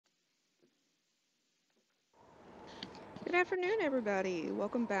Good afternoon, everybody.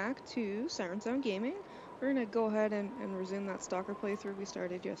 Welcome back to SirenSongGaming. We're going to go ahead and resume that stalker playthrough we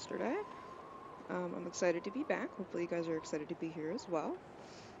started yesterday. I'm excited to be back. Hopefully you guys are excited to be here as well.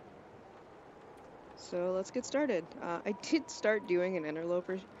 So let's get started. I did start doing an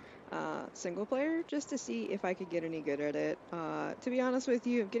interloper single player just to see if I could get any good at it. To be honest with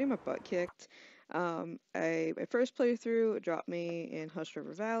you, I'm getting my butt kicked. My first playthrough dropped me in Hush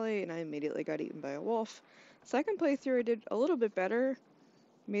River Valley and I immediately got eaten by a wolf. Second playthrough I did a little bit better.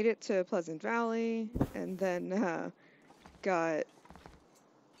 Made it to Pleasant Valley, and then got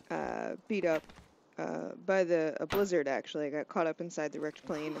beat up by a blizzard, actually. I got caught up inside the wrecked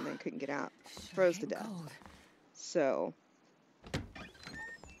plane and then couldn't get out. Froze to death. So,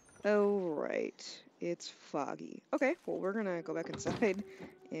 oh right, it's foggy. Okay, well we're gonna go back inside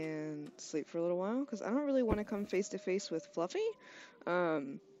and sleep for a little while, because I don't really want to come face to face with Fluffy,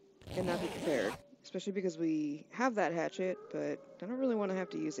 and not be prepared. Especially because we have that hatchet, but I don't really want to have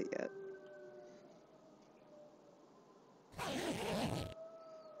to use it yet.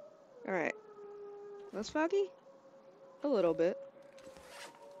 Alright. Less foggy? A little bit.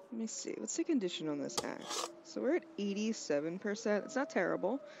 Let me see. What's the condition on this axe? So we're at 87%. It's not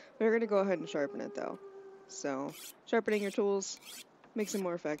terrible. We're going to go ahead and sharpen it, though. So, sharpening your tools makes them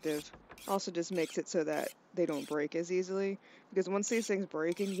more effective. Also just makes it so that they don't break as easily. Because once these things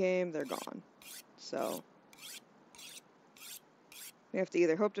break in game, they're gone. So, we have to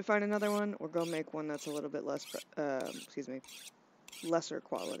either hope to find another one, or go make one that's a little bit less, lesser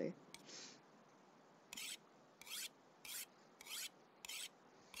quality.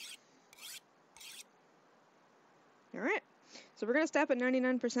 Alright, so we're going to stop at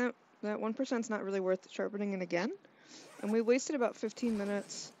 99%. That 1% is not really worth sharpening it again. And we wasted about 15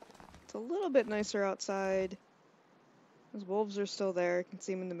 minutes. It's a little bit nicer outside. Those wolves are still there. You can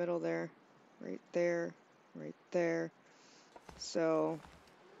see them in the middle there. Right there. Right there. So,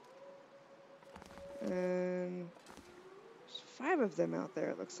 and there's 5 of them out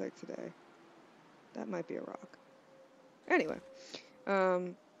there, it looks like, today. That might be a rock. Anyway,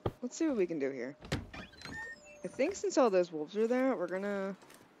 let's see what we can do here. I think since all those wolves are there, we're gonna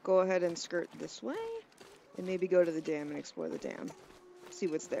go ahead and skirt this way, and maybe go to the dam and explore the dam. See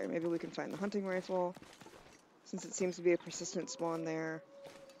what's there. Maybe we can find the hunting rifle, since it seems to be a persistent spawn there.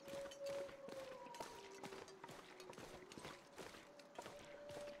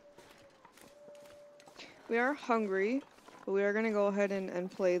 We are hungry, but we are gonna go ahead and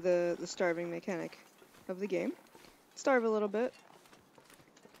play the starving mechanic of the game. Starve a little bit.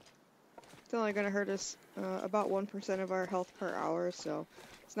 It's only gonna hurt us about 1% of our health per hour, so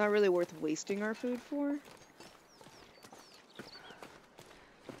it's not really worth wasting our food for.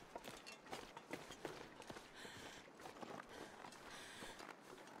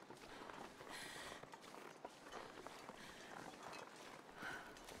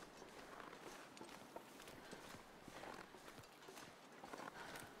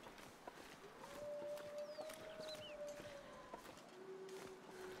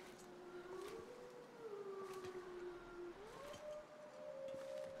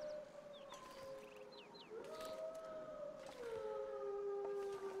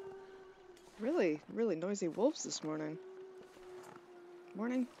 Really noisy wolves this morning.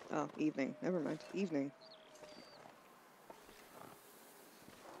 Morning? Oh, evening. Never mind. Evening.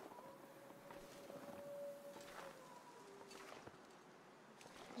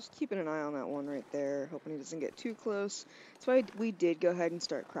 Just keeping an eye on that one right there, hoping he doesn't get too close. That's why we did go ahead and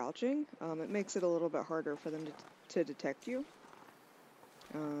start crouching. It makes it a little bit harder for them to detect you.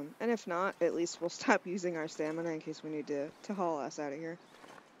 And if not, at least we'll stop using our stamina in case we need to haul ass out of here.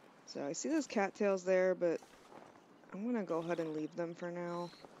 So I see those cattails there, but I'm gonna go ahead and leave them for now.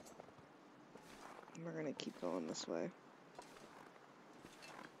 And we're gonna keep going this way.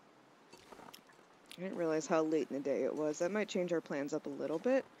 I didn't realize how late in the day it was. That might change our plans up a little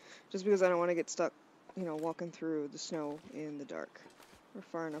bit, just because I don't want to get stuck, you know, walking through the snow in the dark. We're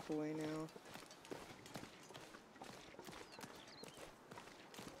far enough away now.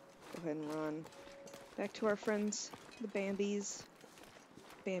 Go ahead and run. Back to our friends, the Bambis.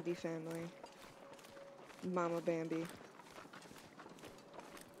 Bambi family. Mama Bambi.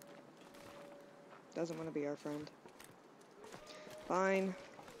 Doesn't want to be our friend. Fine.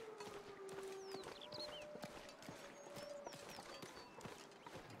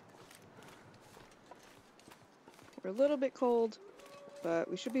 We're a little bit cold, but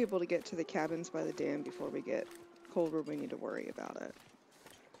we should be able to get to the cabins by the dam before we get cold where we need to worry about it.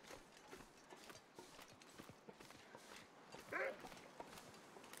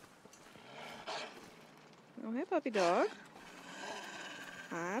 Oh, hey, puppy dog.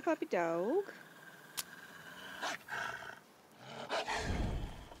 Hi, puppy dog.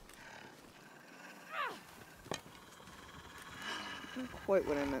 quite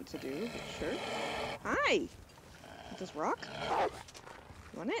what I meant to do, but sure. Hi! Want this rock?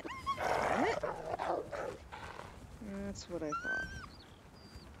 Want it? Want it? That's what I thought.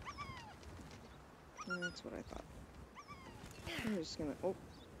 That's what I thought. I'm just gonna... Oh,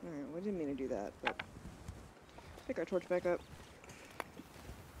 alright, well, I didn't mean to do that, but... Pick our torch back up.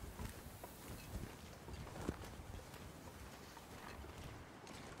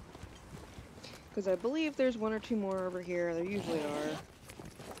 Because I believe there's one or two more over here. There usually are.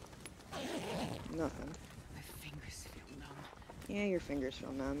 Nothing. My fingers feel numb. Yeah, your fingers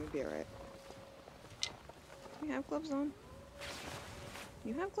feel numb. You'll be alright. You have gloves on?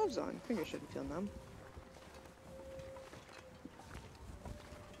 You have gloves on. Fingers shouldn't feel numb.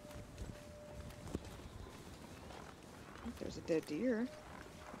 There's a dead deer.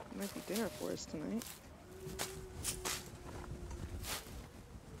 Might be dinner for us tonight.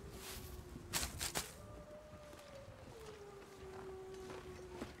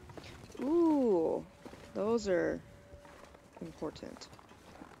 Ooh, those are important.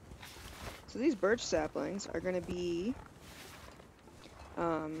 So these birch saplings are going to be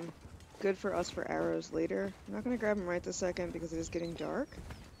good for us for arrows later. I'm not going to grab them right this second because it is getting dark.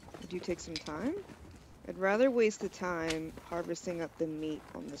 It do take some time. I'd rather waste the time harvesting up the meat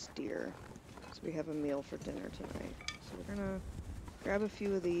on this deer so we have a meal for dinner tonight. So we're going to grab a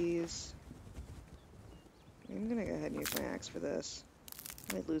few of these. I'm going to go ahead and use my axe for this.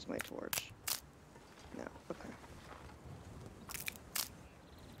 I might lose my torch. No, okay.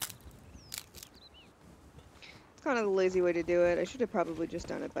 It's kind of the lazy way to do it. I should have probably just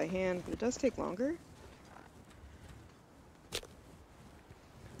done it by hand, but it does take longer.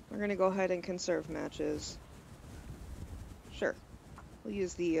 We're going to go ahead and conserve matches. Sure. We'll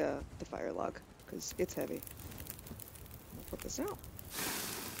use the fire log, because it's heavy. We'll put this out.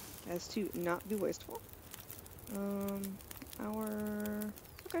 As to not be wasteful.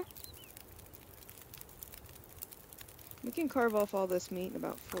 Okay. We can carve off all this meat in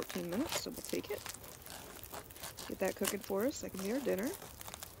about 14 minutes, so we'll take it. Get that cooking for us. That can be our dinner.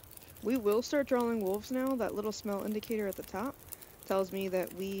 We will start drawing wolves now. That little smell indicator at the top tells me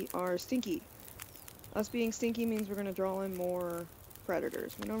that we are stinky. Us being stinky means we're going to draw in more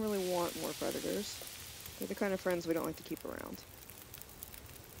predators. We don't really want more predators. They're the kind of friends we don't like to keep around.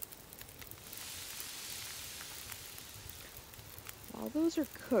 While those are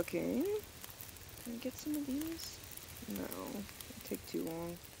cooking, can I get some of these? No, it'll take too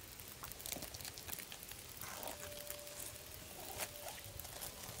long.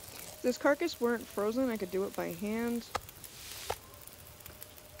 If this carcass weren't frozen, I could do it by hand.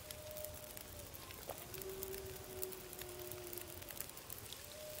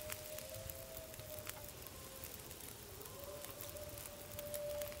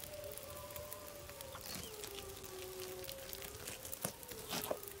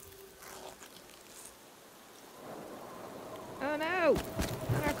 Oh no!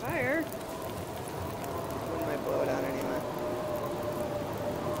 Not our fire! Wind might blow it out anyway.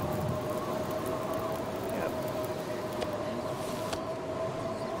 Yep.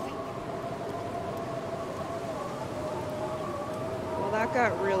 Well, that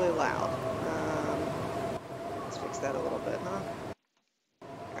got really loud. Let's fix that a little bit, huh?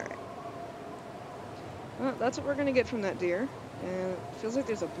 Alright. Well, that's what we're gonna get from that deer. And it feels like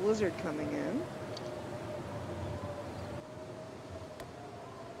there's a blizzard coming in.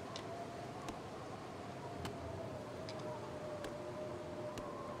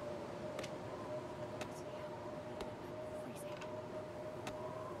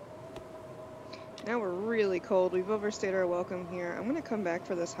 Now we're really cold. We've overstayed our welcome here. I'm going to come back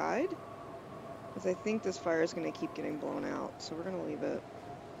for this hide, because I think this fire is going to keep getting blown out, so we're going to leave it.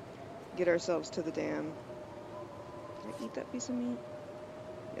 Get ourselves to the dam. Did I eat that piece of meat?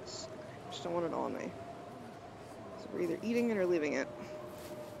 Yes. I just don't want it all on me. So we're either eating it or leaving it.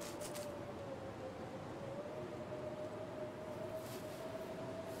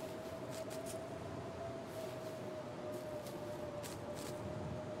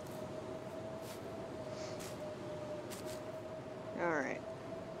 Alright.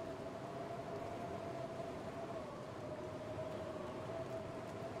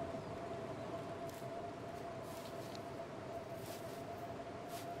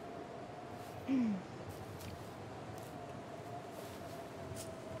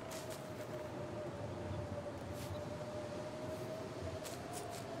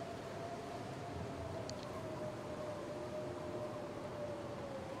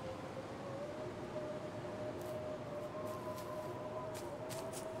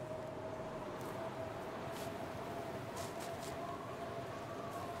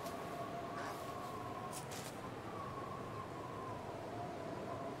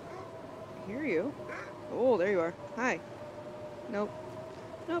 hear you. Oh, there you are. Hi. Nope.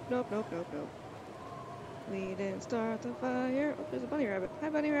 Nope, nope, nope, nope, nope. We didn't start the fire. Oh, there's a bunny rabbit. Hi,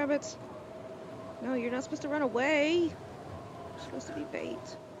 bunny rabbits. No, you're not supposed to run away. You're supposed to be bait.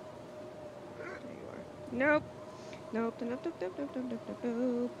 There you are. Nope. Nope, nope, nope, nope, nope, nope, nope, nope,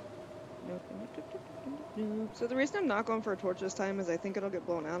 nope. Nope, nope, nope, nope, nope, nope, nope. So the reason I'm not going for a torch this time is I think it'll get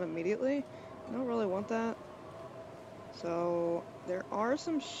blown out immediately. I don't really want that. So there are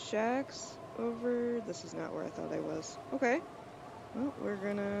some shacks over. This is not where I thought I was. Okay. Well, we're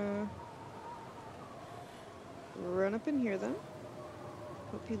gonna run up in here then.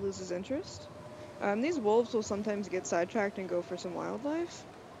 Hope he loses interest. These wolves will sometimes get sidetracked and go for some wildlife.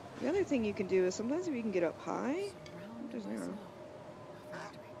 The other thing you can do is sometimes if you can get up high. Oh, there's an arrow.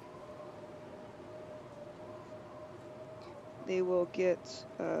 They will get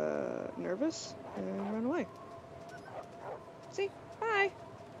nervous and run away. See? Bye!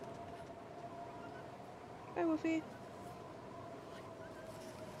 Bye, Wolfie.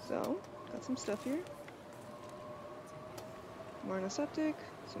 So, got some stuff here. More antiseptic,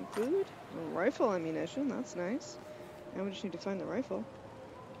 some food, some rifle ammunition, that's nice. Now we just need to find the rifle.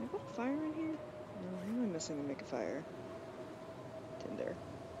 Can I put a fire in here? No, what am I missing to make a fire? Tinder.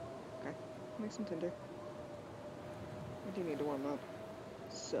 Okay, make some tinder. I do need to warm up.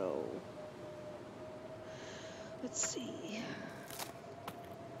 So, let's see.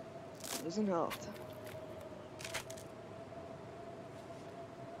 Losing health.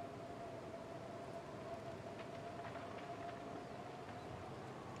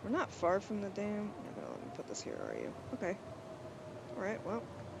 We're not far from the dam. You're not gonna let me put this here, are you? Okay. Alright, well.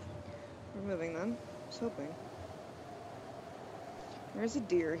 We're moving then. I was hoping. There's a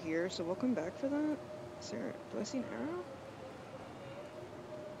deer here, so we'll come back for that. Is there, do I see an arrow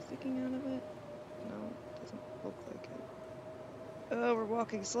sticking out of it? No, it doesn't look like it. Oh, we're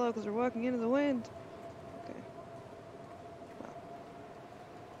walking slow because we're walking into the wind. Okay. Wow.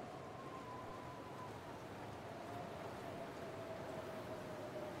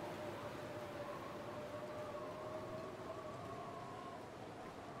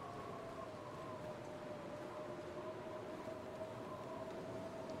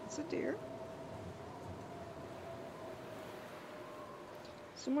 It's a deer.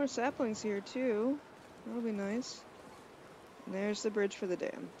 Some more saplings here too. That'll be nice. And there's the bridge for the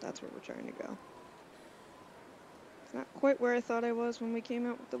dam. That's where we're trying to go. It's not quite where I thought I was when we came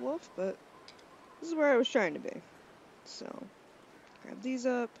out with the wolf, but this is where I was trying to be. So, grab these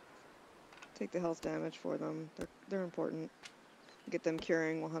up. Take the health damage for them. They're important. Get them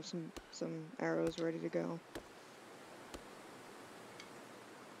curing. We'll have some arrows ready to go.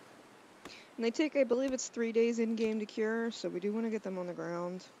 And they take, I believe it's 3 days in-game to cure, so we do want to get them on the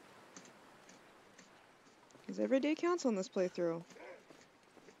ground. Because every day counts on this playthrough.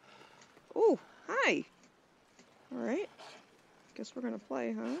 Oh, hi! Alright. Guess we're gonna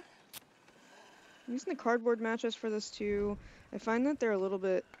play, huh? I'm using the cardboard matches for this too. I find that they're a little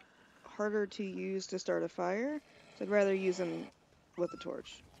bit harder to use to start a fire, so I'd rather use them with a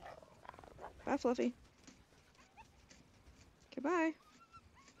torch. Bye, Fluffy. Goodbye.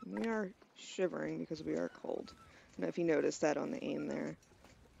 We are shivering because we are cold. I don't know if you noticed that on the aim there.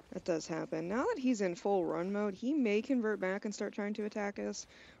 That does happen. Now that he's in full run mode, he may convert back and start trying to attack us.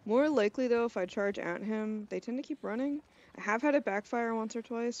 More likely, though, if I charge at him, they tend to keep running. I have had it backfire once or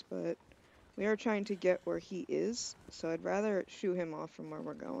twice, but we are trying to get where he is, so I'd rather shoo him off from where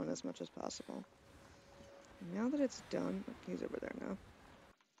we're going as much as possible. And now that it's done, he's over there now.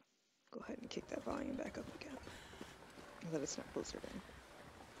 Go ahead and kick that volume back up again. Now that it's not blizzarding.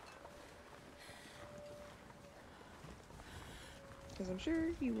 Because I'm sure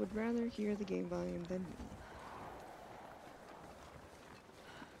you would rather hear the game volume than me.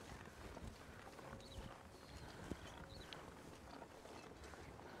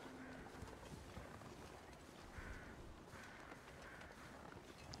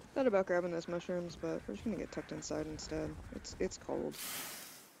 Thought about grabbing those mushrooms, but we're just gonna get tucked inside instead. It's cold.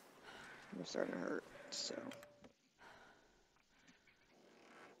 We're starting to hurt, so.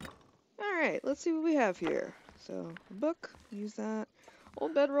 Alright, let's see what we have here. So, a book, use that.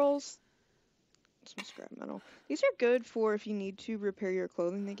 Old bedrolls, some scrap metal. These are good for if you need to repair your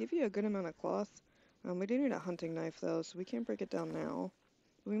clothing. They give you a good amount of cloth. We do need a hunting knife though, so we can't break it down now.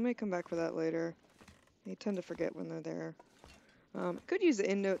 We might come back for that later. They tend to forget when they're there. Could use the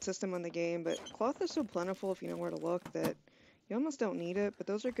end note system on the game, but cloth is so plentiful if you know where to look that you almost don't need it, but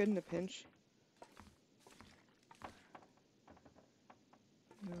those are good in a pinch.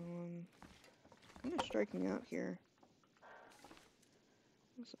 Kind of striking out here.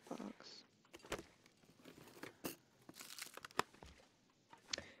 There's a box.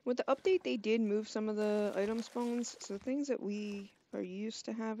 With the update, they did move some of the item spawns, so things that we are used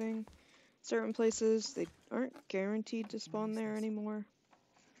to having certain places, they aren't guaranteed to spawn there anymore.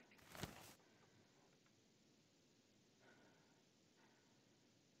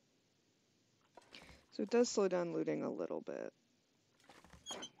 So it does slow down looting a little bit.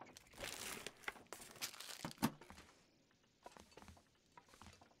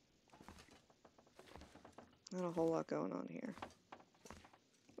 Not a whole lot going on here.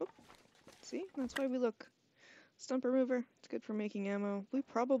 Oh, see? That's why we look. Stump remover, it's good for making ammo. We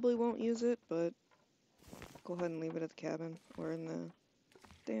probably won't use it, but go ahead and leave it at the cabin or in the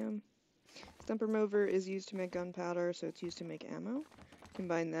dam. Stump remover is used to make gunpowder, so it's used to make ammo.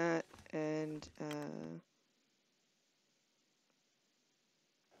 Combine that and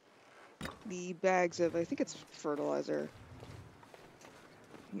the bags of, I think it's fertilizer.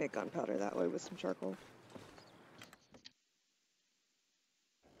 Make gunpowder that way with some charcoal.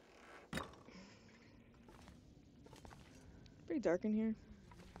 Pretty dark in here.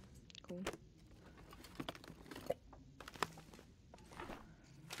 Cool.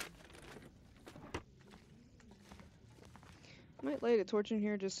 Might light a torch in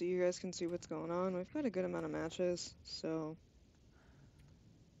here just so you guys can see what's going on. We've got a good amount of matches, so...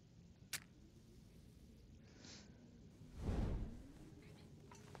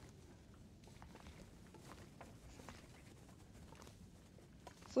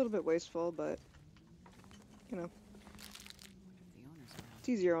 It's a little bit wasteful, but, you know. It's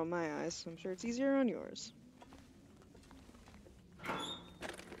easier on my eyes, so I'm sure it's easier on yours.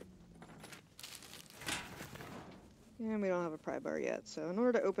 And we don't have a pry bar yet, so in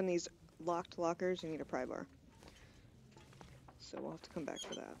order to open these locked lockers, you need a pry bar. So we'll have to come back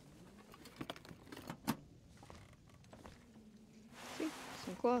for that. See?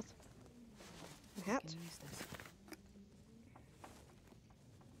 Some cloth. A hat.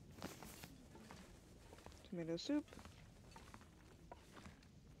 Tomato soup.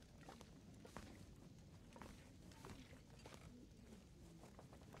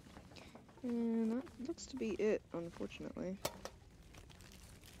 And that looks to be it, unfortunately.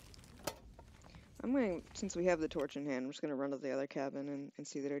 I'm going to, since we have the torch in hand, I'm just going to run to the other cabin and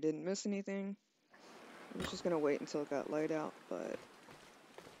see that I didn't miss anything. I was just going to wait until it got light out, but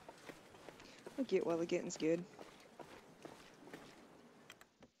I'll get while the getting's good.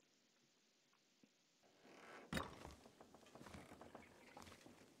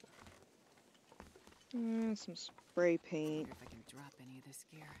 Some spray paint. If I can drop any of this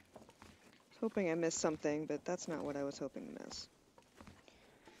gear. I was hoping I missed something, but that's not what I was hoping to miss.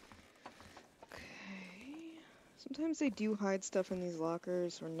 Okay. Sometimes they do hide stuff in these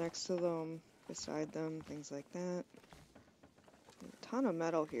lockers or next to them, beside them, things like that. A ton of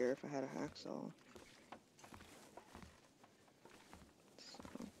metal here if I had a hacksaw.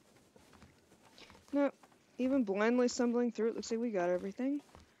 So. No, even blindly stumbling through it, looks like we got everything.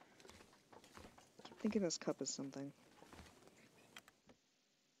 Thinking this cup is something.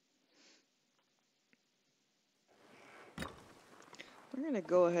 We're gonna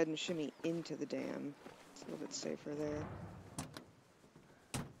go ahead and shimmy into the dam. It's a little bit safer there.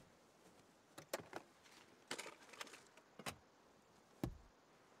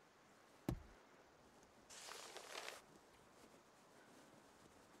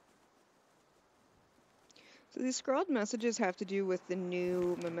 So these scrawled messages have to do with the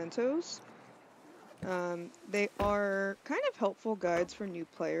new mementos. They are kind of helpful guides for new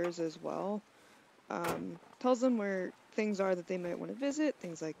players as well. Tells them where things are that they might want to visit,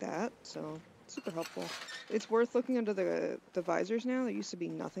 things like that. So super helpful. It's worth looking under the visors now. There used to be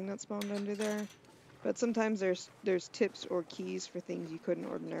nothing that spawned under there. But sometimes there's tips or keys for things you couldn't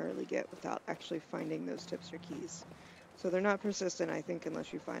ordinarily get without actually finding those tips or keys. So they're not persistent, I think,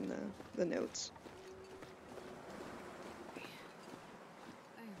 unless you find the notes.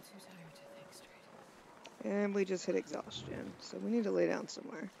 And we just hit exhaustion, so we need to lay down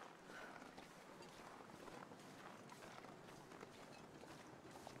somewhere.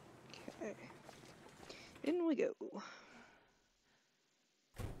 Okay. In we go.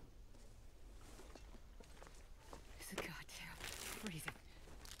 It's a goddamn freezing.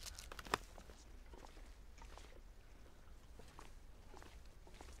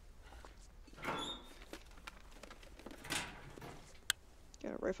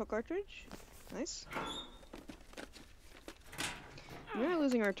 Got a rifle cartridge. Nice. We're not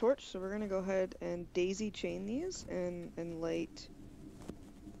losing our torch, so we're going to go ahead and daisy chain these and light...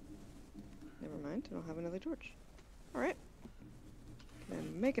 Never mind, I don't have another torch. Alright.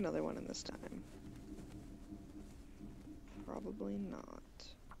 Then make another one in this time. Probably not.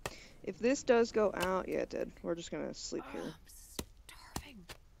 If this does go out... Yeah, it did. We're just going to sleep here. I'm starving.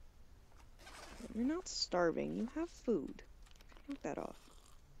 You're not starving. You have food. Knock that off.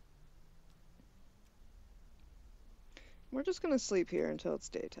 We're just gonna sleep here until it's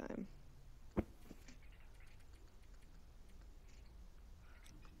daytime.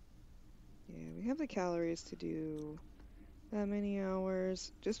 Yeah, we have the calories to do that many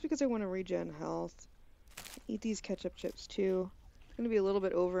hours. Just because I want to regen health. Eat these ketchup chips too. It's gonna be a little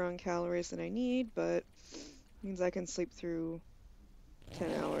bit over on calories than I need, but means I can sleep through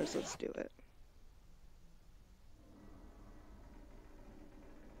 10 hours. Let's do it.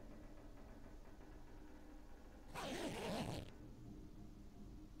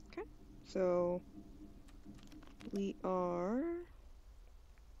 Okay, so we are...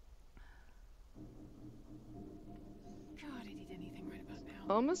 God, I'd eat anything right about now.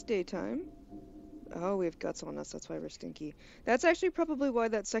 almost daytime. Oh, we have guts on us, that's why we're stinky. That's actually probably why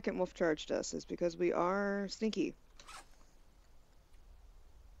that second wolf charged us, is because we are stinky.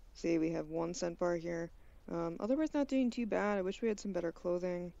 See, we have 1 scent bar here. Otherwise not doing too bad. I wish we had some better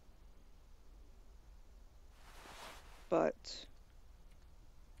clothing. But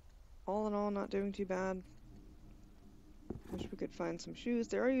all in all, not doing too bad. Wish we could find some shoes.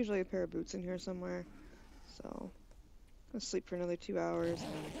 There are usually a pair of boots in here somewhere. So, I'll sleep for another 2 hours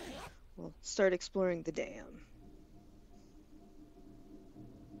and we'll start exploring the dam.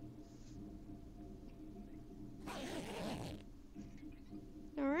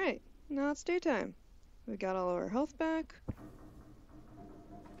 Alright, now it's daytime. We got all of our health back.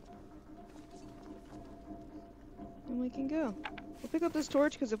 And we can go. We'll pick up this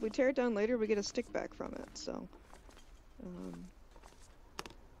torch because if we tear it down later, we get a stick back from it. So,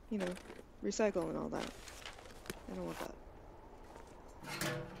 you know, recycle and all that. I don't want that.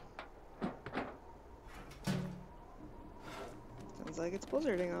 Sounds like it's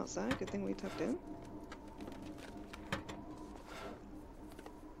blizzarding outside. Good thing we tucked in.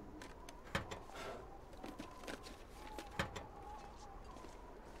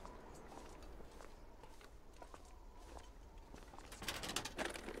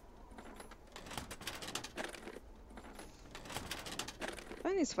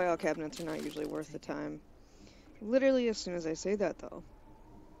 These file cabinets are not usually worth the time. Literally as soon as I say that, though.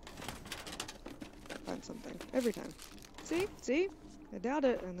 Find something. Every time. See? See? I doubt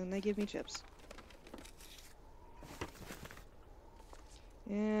it, and then they give me chips.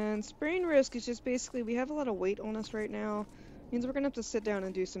 And sprain risk is just basically, we have a lot of weight on us right now. Means we're gonna have to sit down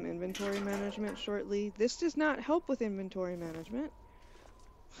and do some inventory management shortly. This does not help with inventory management.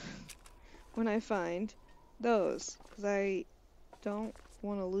 When I find those. Because I don't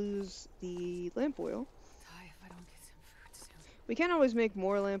want to lose the lamp oil. Die if I don't get some food soon. We can always make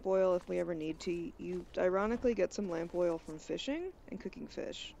more lamp oil if we ever need to. You ironically get some lamp oil from fishing and cooking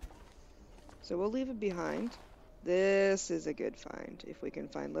fish. So we'll leave it behind. This is a good find if we can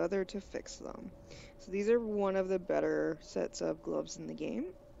find leather to fix them. So these are one of the better sets of gloves in the game.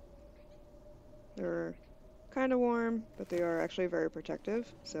 They're kind of warm, but they are actually very protective.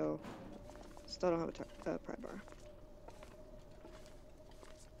 So still don't have a pry bar.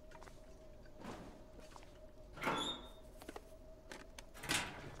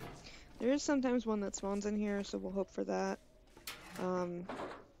 There is sometimes one that spawns in here, so we'll hope for that.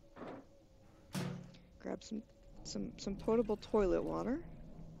 Grab some potable toilet water.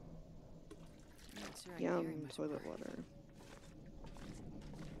 Sure Yum, toilet water.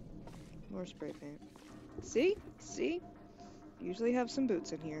 More spray paint. See? See? Usually have some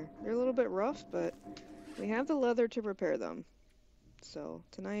boots in here. They're a little bit rough, but we have the leather to repair them. So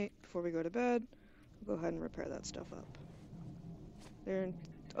tonight, before we go to bed, we'll go ahead and repair that stuff up. They're in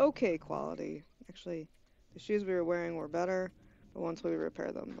okay quality. Actually, the shoes we were wearing were better, but once we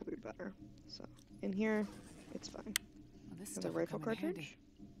repair them, they'll be better. So, in here, it's fine. Well, this And stuff the rifle will come in cartridge.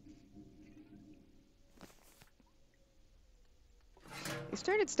 handy. They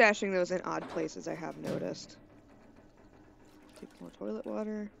started stashing those in odd places, I have noticed. Take more toilet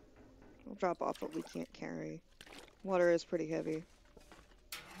water. We'll drop off what we can't carry. Water is pretty heavy.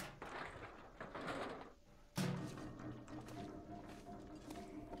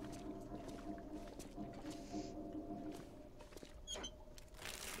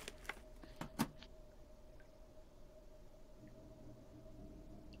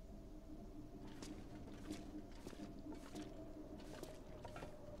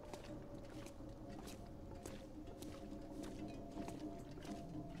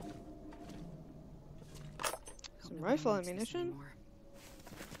 Some rifle ammunition.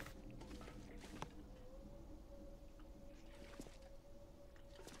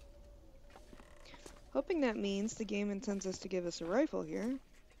 Hoping that means the game intends us to give us a rifle here.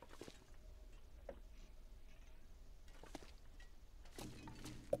 I could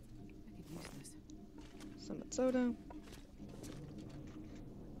use this. soda.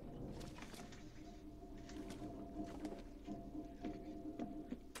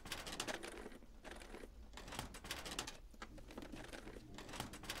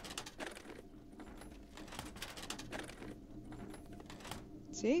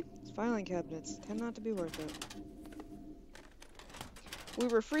 See? Filing cabinets tend not to be worth it. If we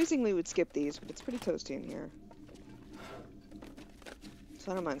were freezing, we would skip these, but it's pretty toasty in here.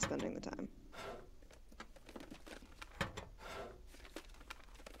 So I don't mind spending the time.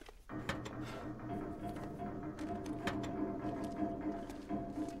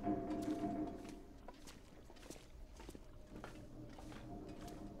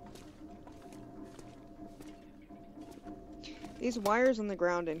 These wires on the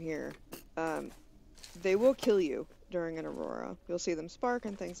ground in here, they will kill you during an aurora. You'll see them spark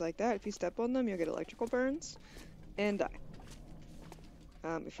and things like that. If you step on them, you'll get electrical burns and die.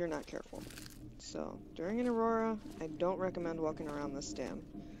 If you're not careful. So, during an aurora, I don't recommend walking around this stem.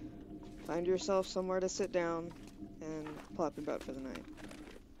 Find yourself somewhere to sit down and plop your butt for the night.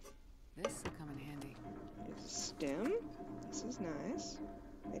 This will come in handy. Here's a stem. This is nice.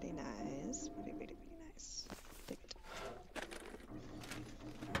 Very nice. Very, very, very nice. Take it.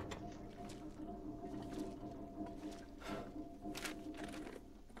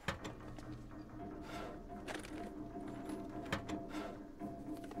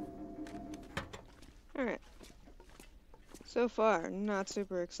 Alright. So far, not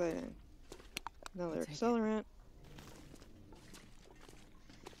super exciting. Another accelerant.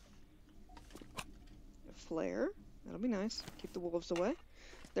 A flare. That'll be nice. Keep the wolves away.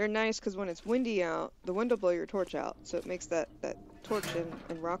 They're nice because when it's windy out, the wind will blow your torch out. So it makes that torch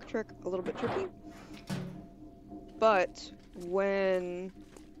and rock trick a little bit tricky. But when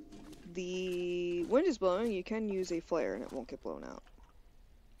the wind is blowing, you can use a flare and it won't get blown out.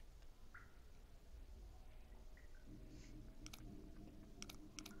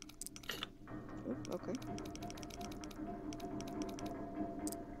 Oh, okay.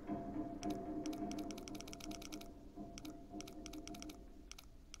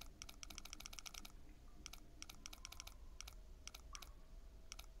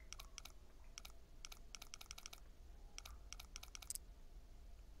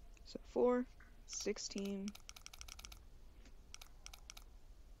 So 4, 16.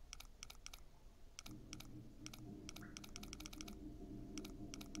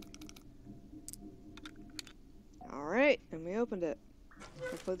 Alright, and we opened it.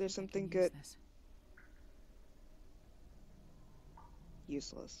 Hopefully there's something good.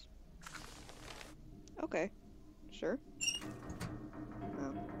 Useless. Okay. Sure.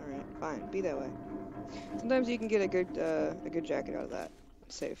 Oh, alright, fine. Be that way. Sometimes you can get a good jacket out of that.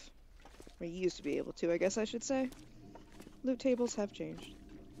 Safe. Or you used to be able to, I guess I should say. Loot tables have changed.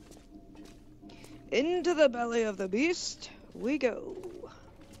 Into the belly of the beast we go.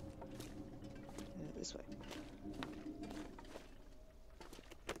 This way.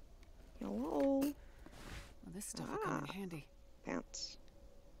 Hello. Well, this stuff will come in handy. Pants.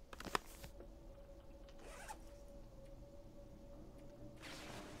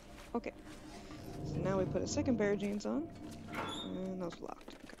 Okay. So now we put a second pair of jeans on. And those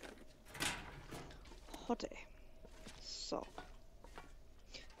locked. Okay. Hotte. So.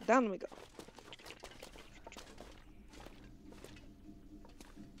 Down we go.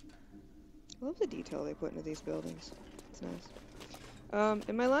 I love the detail they put into these buildings. It's nice.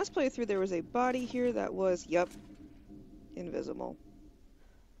 In my last playthrough, there was a body here that was, yep, invisible.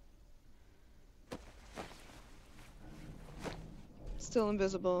 Still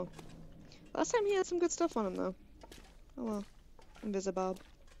invisible. Last time he had some good stuff on him, though. Oh well. Invisibob.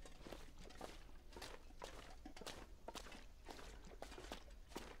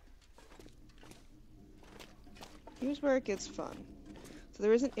 Here's where it gets fun. So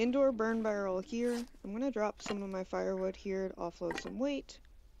there is an indoor burn barrel here. I'm gonna drop some of my firewood here to offload some weight.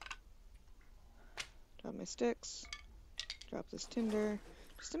 Drop my sticks. Drop this tinder.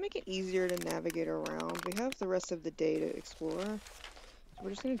 Just to make it easier to navigate around. We have the rest of the day to explore. So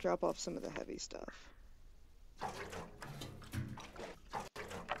we're just gonna drop off some of the heavy stuff.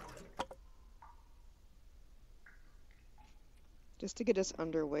 Just to get us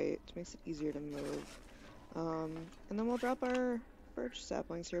underweight. It makes it easier to move. And then we'll drop our birch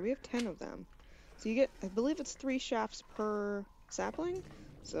saplings here. We have 10 of them. So you get, I believe it's 3 shafts per sapling.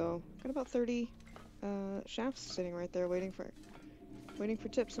 So got about 30 shafts sitting right there waiting for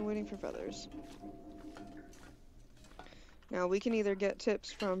tips and waiting for feathers. Now we can either get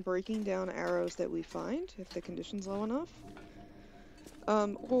tips from breaking down arrows that we find if the condition's low enough,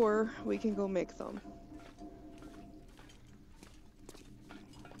 or we can go make them.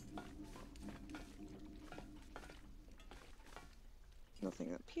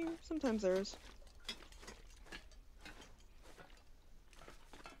 up here? Sometimes there is.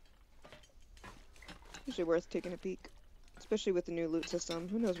 Usually worth taking a peek. Especially with the new loot system.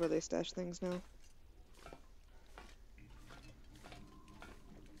 Who knows where they stash things now?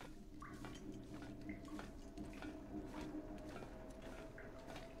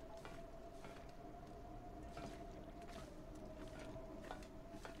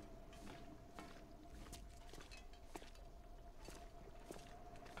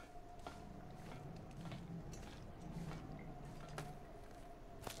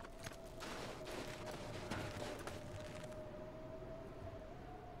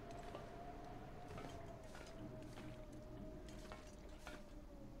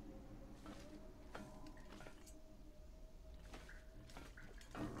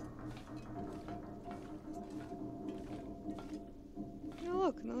 Oh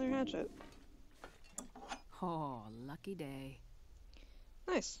look, another hatchet. Oh, lucky day.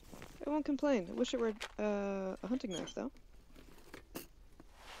 Nice. I won't complain. I wish it were a hunting knife though.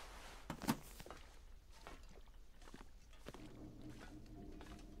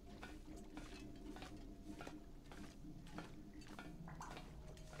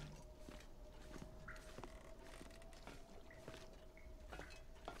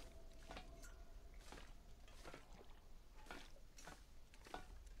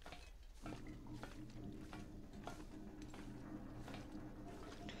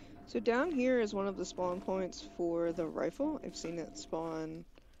 So down here is one of the spawn points for the rifle. I've seen it spawn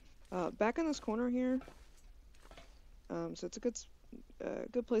back in this corner here. So it's a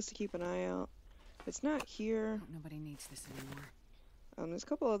good place to keep an eye out. It's not here. Hope nobody needs this anymore. There's a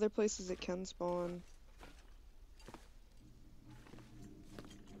couple other places it can spawn.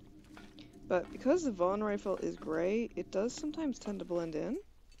 But because the Vaughn rifle is gray, it does sometimes tend to blend in.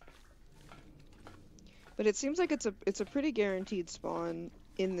 But it seems like it's a pretty guaranteed spawn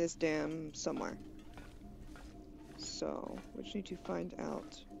in this dam somewhere. So, we just need to find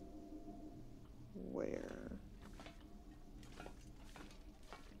out where.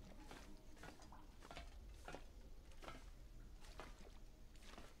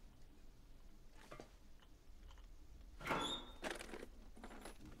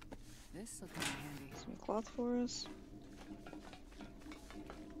 This'll come in handy. Some cloth for us.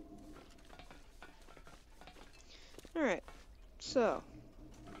 Alright, so.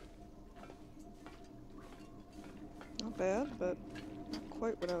 Not bad, but not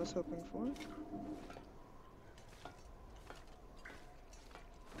quite what I was hoping for.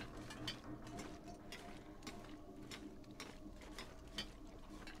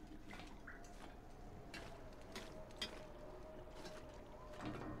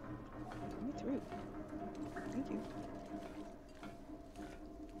 Let me through. Thank you.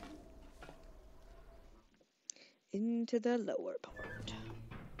 Into the lower part.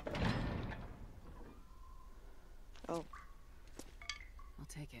 Oh. I'll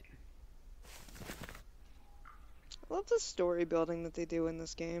take it. I love the story building that they do in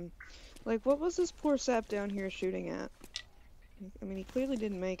this game. Like, what was this poor sap down here shooting at? I mean, he clearly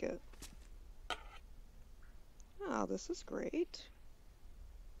didn't make it. Oh, this is great.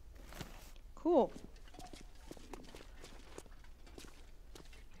 Cool.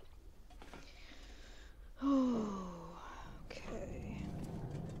 Oh, okay.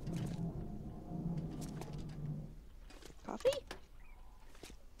 Coffee?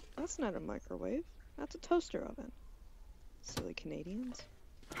 That's not a microwave. That's a toaster oven. Silly Canadians.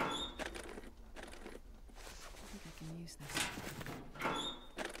 I think I can use this.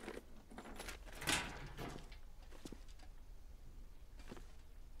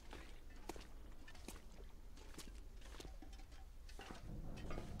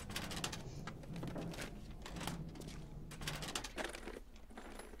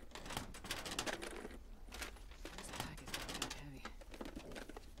 This pack is getting heavy.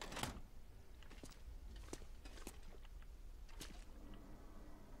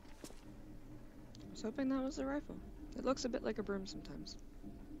 I was hoping that was the rifle. It looks a bit like a broom sometimes.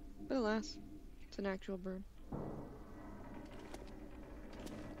 But alas, it's an actual broom.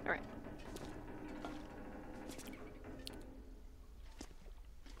 Alright.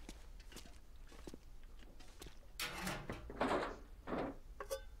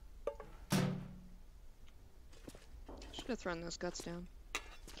 Should have thrown those guts down.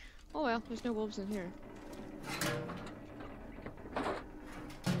 Oh well, there's no wolves in here.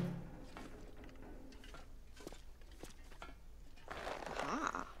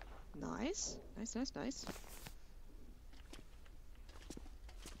 Aha! Nice. Nice, nice, nice.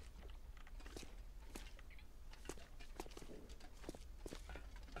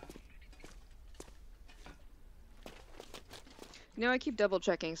 You know, I keep double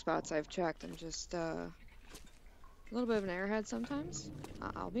checking spots I've checked. I'm just a little bit of an airhead sometimes.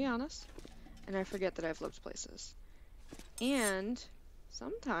 I'll be honest. And I forget that I've looked places. And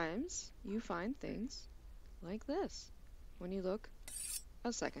sometimes you find things like this when you look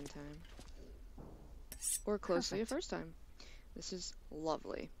a second time. Or closely Perfect. a first time. This is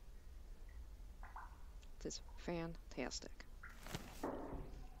lovely. This is fantastic.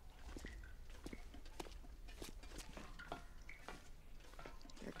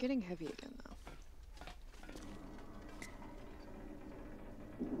 They're getting heavy again, though.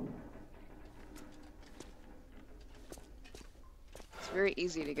 It's very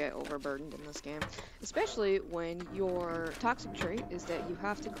easy to get overburdened in this game, especially when your toxic trait is that you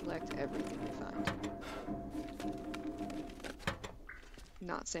have to collect everything you find.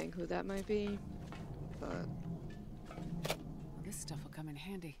 Not saying who that might be, but... Well, this stuff will come in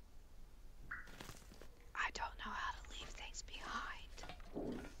handy. I don't know how to leave things behind.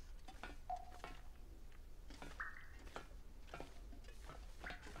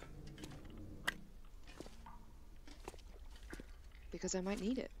 Because I might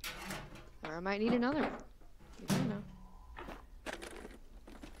need it. Or I might need another one. You don't know.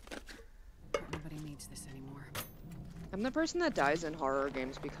 Nobody needs this anymore. I'm the person that dies in horror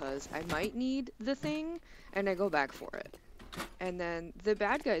games because I might need the thing, and I go back for it. And then the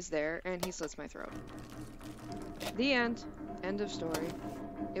bad guy's there, and he slits my throat. The end. End of story.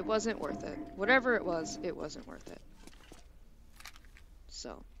 It wasn't worth it. Whatever it wasn't worth it.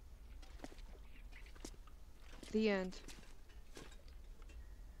 So. The end.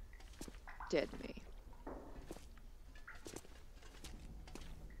 Dead me.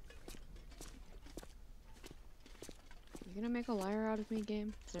 You gonna make a liar out of me,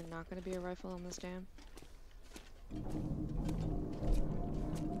 game? Is there not gonna be a rifle on this dam?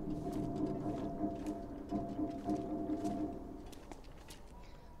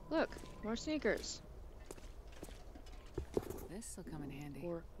 Look, more sneakers. This'll come in handy.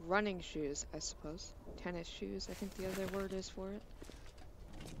 Or running shoes, I suppose. Tennis shoes, I think the other word is for it.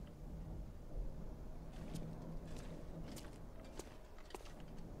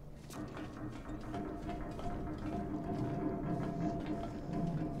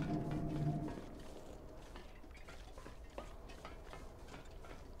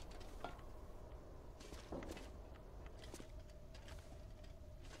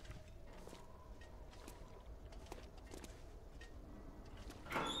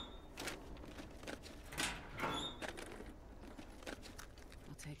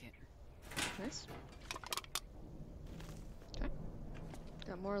 Nice. Okay.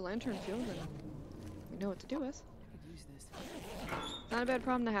 Got more lantern fuel than we know what to do with. Could use this. Not a bad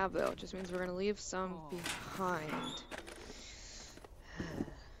problem to have, though. It just means we're gonna leave some behind.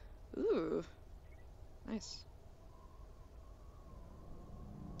 Ooh. Nice.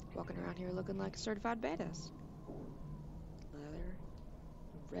 Walking around here looking like a certified badass. Leather.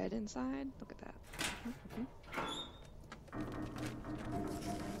 Red inside. Look at that.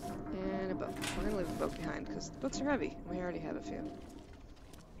 And a book. We're gonna leave a book behind because the books are heavy. We already have a few.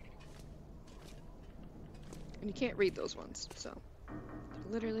 And you can't read those ones, so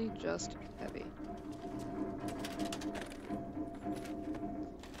they're literally just heavy.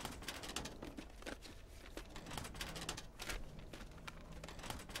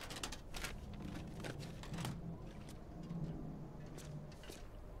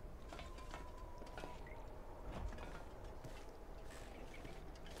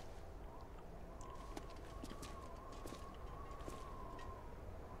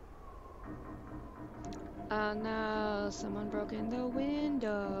 Oh no, someone broke in the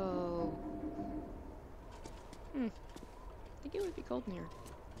window. I think it would be cold in here.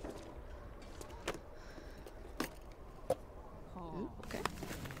 Ooh, okay.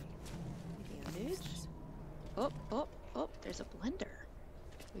 Bandage. Oh, there's a blender.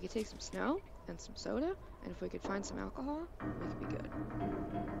 We could take some snow and some soda, and if we could find some alcohol, we could be good.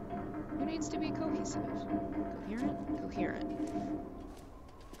 Who needs to be cohesive? Coherent? Coherent.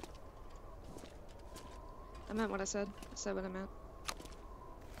 I meant what I said. I said what I meant.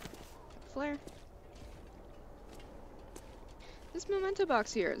 Flare. This memento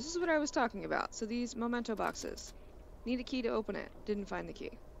box here. This is what I was talking about. So these memento boxes. Need a key to open it. Didn't find the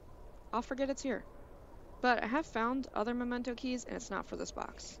key. I'll forget it's here. But I have found other memento keys and it's not for this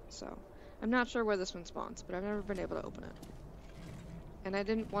box. So I'm not sure where this one spawns, but I've never been able to open it. And I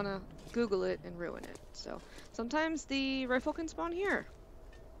didn't want to Google it and ruin it. So sometimes the rifle can spawn here.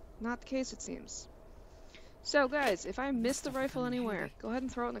 Not the case, it seems. So guys, if I missed the rifle anywhere, go ahead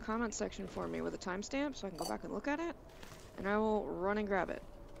and throw it in the comments section for me with a timestamp so I can go back and look at it. And I will run and grab it.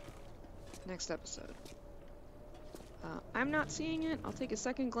 Next episode. I'm not seeing it. I'll take a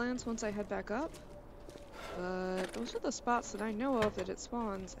second glance once I head back up. But those are the spots that I know of that it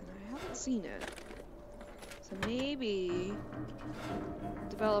spawns, and I haven't seen it. So maybe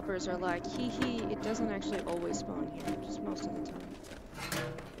developers are like, hee hee, it doesn't actually always spawn here, just most of the time.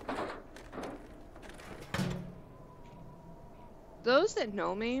 Those that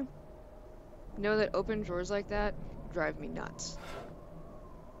know me know that open drawers like that drive me nuts.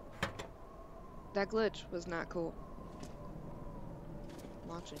 That glitch was not cool. I'm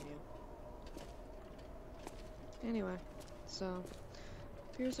watching you. Anyway, so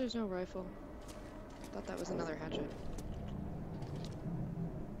appears there's no rifle. Thought that was another hatchet.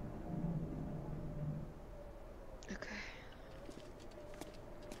 Okay.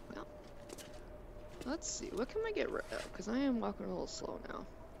 Well, let's see. What can I get rid of? Because I am walking a little slow now.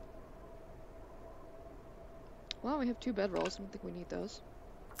 Well, we have 2 bedrolls. I don't think we need those.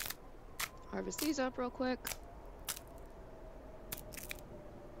 Harvest these up real quick.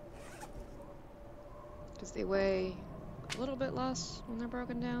 Because they weigh a little bit less when they're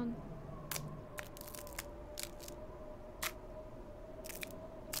broken down.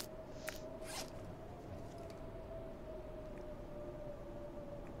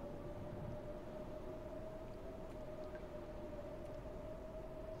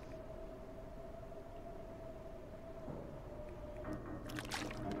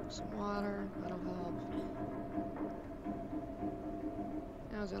 Some water, that'll help.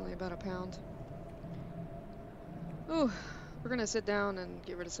 That was only about a pound. Ooh, we're gonna sit down and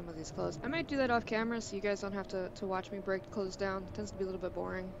get rid of some of these clothes. I might do that off camera so you guys don't have to watch me break clothes down. It tends to be a little bit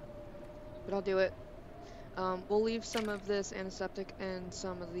boring, but I'll do it. We'll leave some of this antiseptic and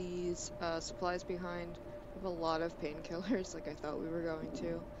some of these supplies behind. We have a lot of painkillers like I thought we were going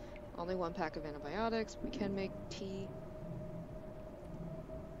to. Only 1 pack of antibiotics. We can make tea.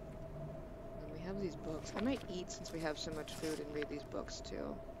 And we have these books. I might eat since we have so much food and read these books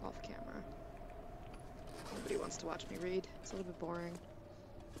too, off camera. Nobody wants to watch me read. It's a little bit boring.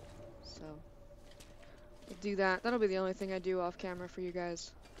 So, we'll do that. That'll be the only thing I do off camera for you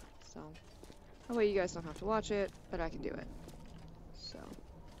guys. So, that way you guys don't have to watch it, but I can do it. So,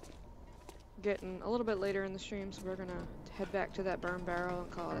 getting a little bit later in the stream, so we're gonna head back to that burn barrel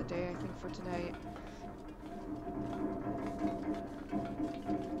and call it a day, I think, for tonight.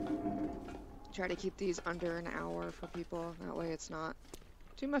 Try to keep these under an hour for people. That way it's not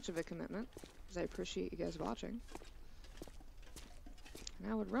too much of a commitment. I appreciate you guys watching.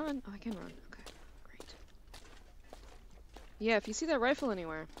 And I would run. Oh, I can run. Okay, great. Yeah, if you see that rifle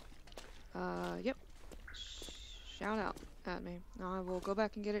anywhere, yep, shout out at me. Now I will go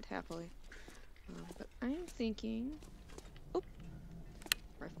back and get it happily. But I am thinking, oh,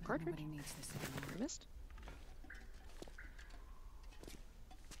 rifle cartridge. Nobody needs this anymore. I missed.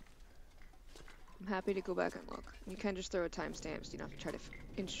 I'm happy to go back and look. You can just throw a timestamp so you don't have to try to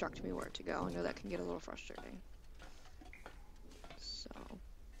instruct me where to go. I know that can get a little frustrating. So.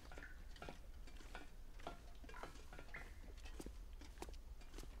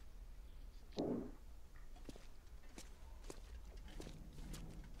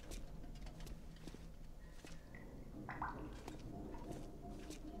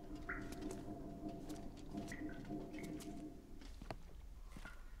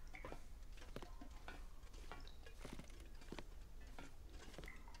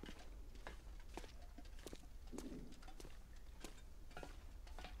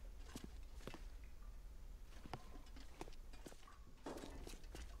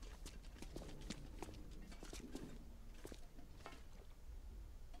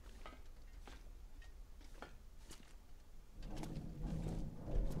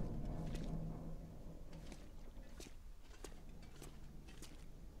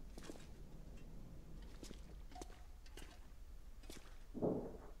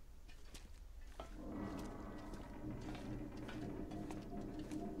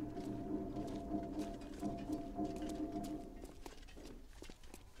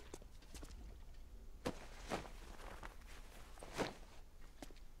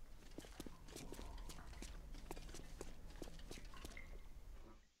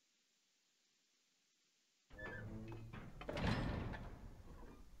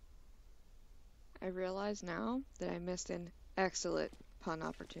 I realize now that I missed an excellent pun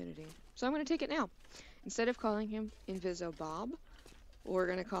opportunity. So I'm going to take it now. Instead of calling him Inviso Bob, we're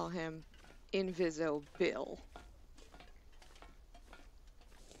going to call him Inviso Bill.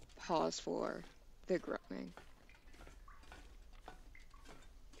 Pause for the groaning.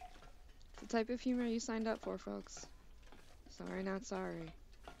 It's the type of humor you signed up for, folks. Sorry, not sorry.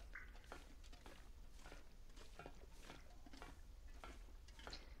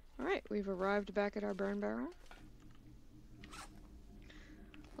 Alright, we've arrived back at our burn barrel.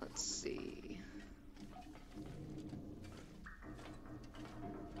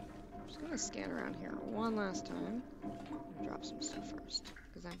 gonna scan around here one last time. I'm gonna drop some stuff first,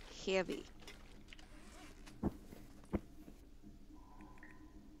 because I'm heavy.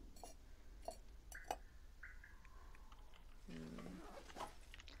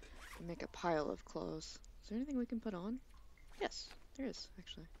 Make a pile of clothes. Is there anything we can put on? Yes, there is,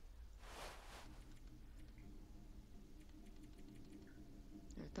 actually.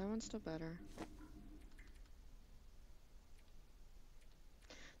 Alright, that one's still better.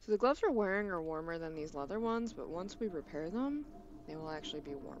 So the gloves we're wearing are warmer than these leather ones, but once we repair them, they will actually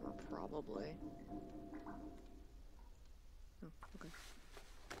be warmer, probably. Oh, okay.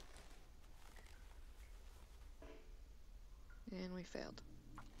 And we failed.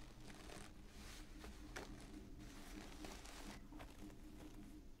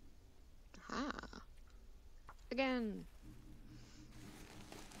 Aha! Again!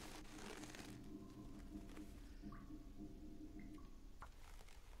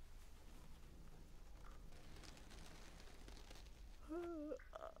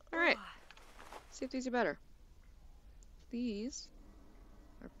 Alright. See if these are better. These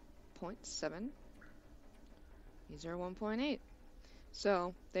are 0.7. These are 1.8.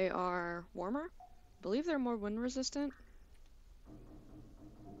 So, they are warmer. I believe they're more wind resistant.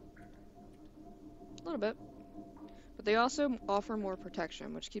 A little bit. But they also offer more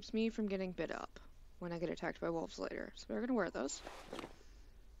protection, which keeps me from getting bit up when I get attacked by wolves later. So we're going to wear those.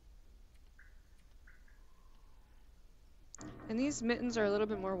 And these mittens are a little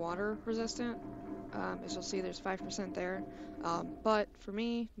bit more water resistant. As you'll see, there's 5% there. But for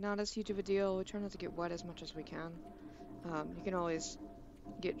me, not as huge of a deal. We try not to get wet as much as we can. You can always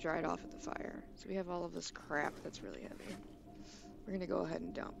get dried off at the fire. So we have all of this crap that's really heavy. We're going to go ahead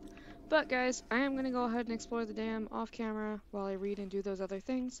and dump. But guys, I am going to go ahead and explore the dam off camera while I read and do those other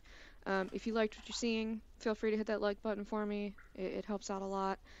things. If you liked what you're seeing, feel free to hit that like button for me. It helps out a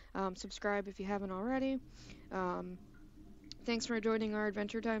lot. Subscribe if you haven't already. Thanks for joining our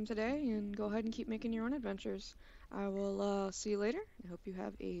adventure time today, and go ahead and keep making your own adventures. I will see you later. I hope you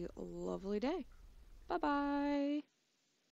have a lovely day. Bye-bye.